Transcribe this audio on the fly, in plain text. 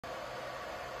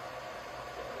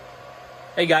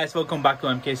Hey guys, welcome back to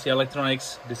MKC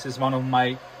Electronics. This is one of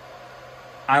my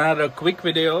another quick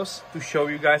videos to show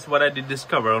you guys what I did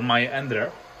discover on my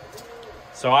Ender.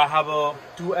 So I have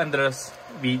two Enders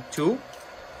V2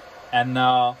 and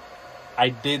I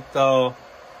did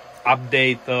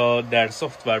update their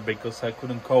software because I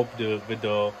couldn't cope with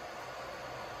the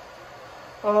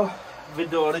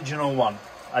original one.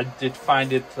 I did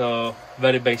find it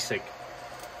very basic,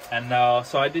 and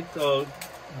so I did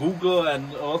Google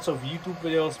and lots of YouTube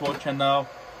videos watch, and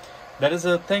there is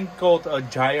a thing called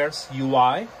Gyres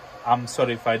UI. I'm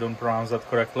sorry if I don't pronounce that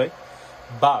correctly,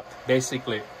 but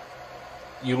basically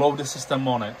you load the system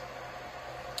on it,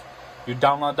 you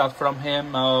download that from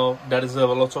him. There is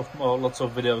lots of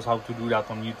videos how to do that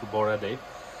on YouTube already,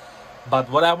 but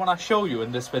what I want to show you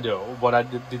in this video, what I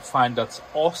did find that's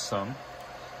awesome.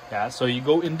 Yeah, so you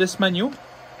go in this menu,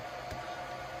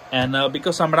 and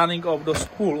because I'm running off the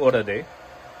spool already,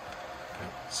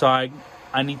 so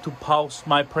I need to pause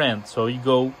my print. So you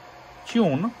go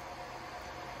tune,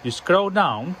 you scroll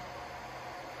down,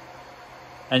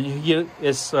 and here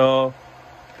is a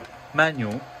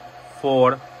menu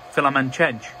for filament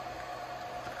change.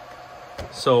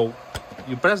 So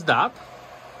you press that,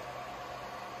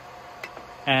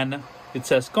 and it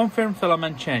says confirm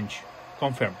filament change.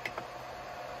 Confirm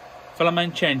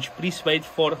filament change, please wait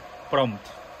for prompt.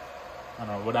 I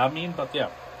don't know what I mean, but yeah,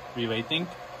 we're waiting.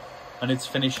 And it's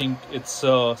finishing its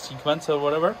sequence or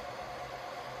whatever,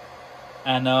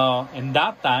 and in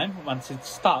that time, once it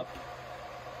stops,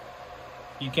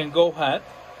 you can go ahead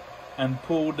and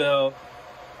pull the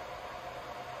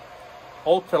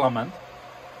old filament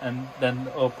and then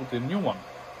put a new one.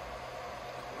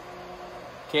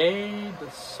 Okay,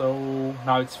 so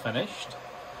now it's finished.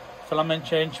 Filament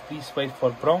change, please wait for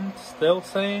prompt. Still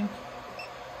saying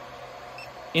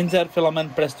insert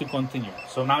filament, press to continue.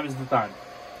 So now is the time.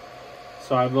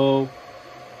 So I will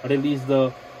release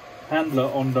the handler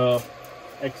on the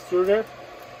extruder,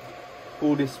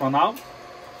 pull this one out,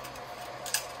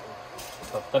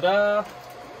 ta-da,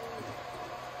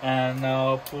 and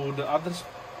put the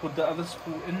other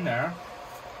spool in there.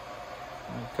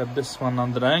 Cut this one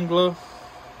under angle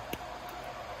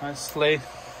nicely.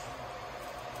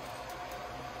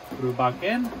 Put it back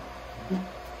in.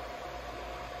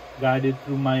 Guide it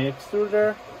through my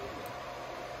extruder.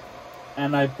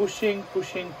 And I'm pushing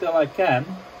till I can,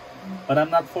 but I'm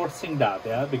not forcing that,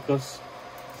 yeah, because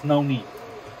there's no need.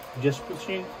 Just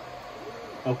pushing.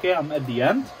 Okay, I'm at the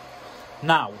end.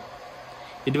 Now,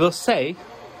 it will say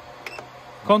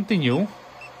continue.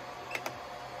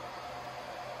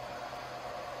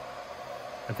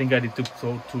 I think I took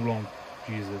too long.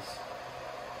 Jesus.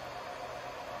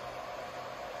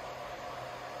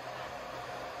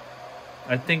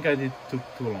 I think I took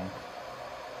too long.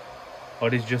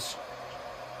 Or it's just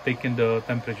taking the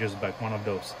temperatures back, one of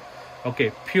those.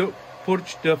 Okay,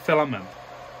 purge the filament.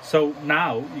 So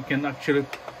now you can actually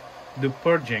do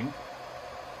purging,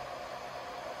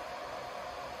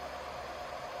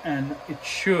 and it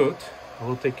should, I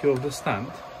will take you off the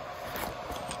stand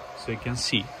so you can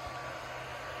see,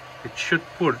 it should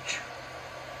push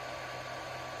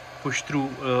through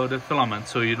the filament,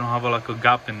 so you don't have like a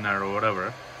gap in there or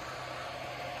whatever.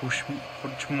 Push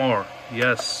more,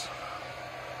 yes.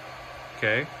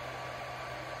 Okay.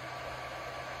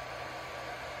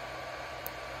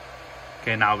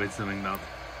 Okay, now it's doing that.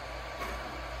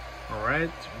 Alright,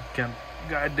 we can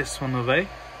guide this one away.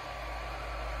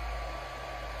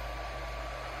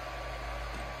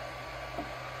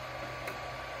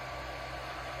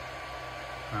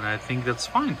 And I think that's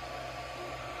fine.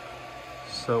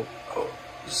 So,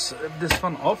 set this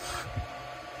one off.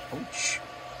 Ouch.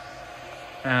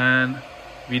 And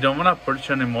we don't want to purge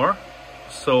anymore.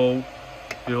 So,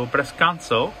 we will press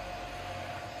cancel,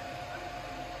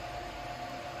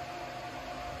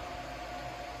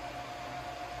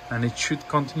 and it should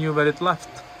continue where it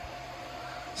left.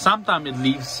 Sometimes it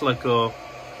leaves like a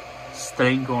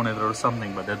string on it or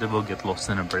something, but that will get lost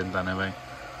in a print anyway.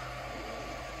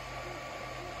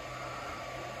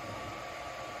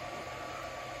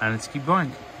 And let's keep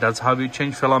going. That's how you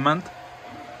change filament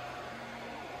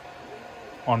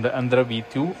on the Ender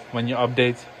V2 when you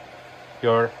update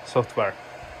your software.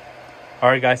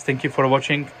 Alright guys, thank you for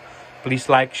watching. Please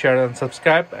like, share and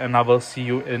subscribe, and I will see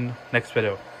you in next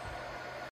video.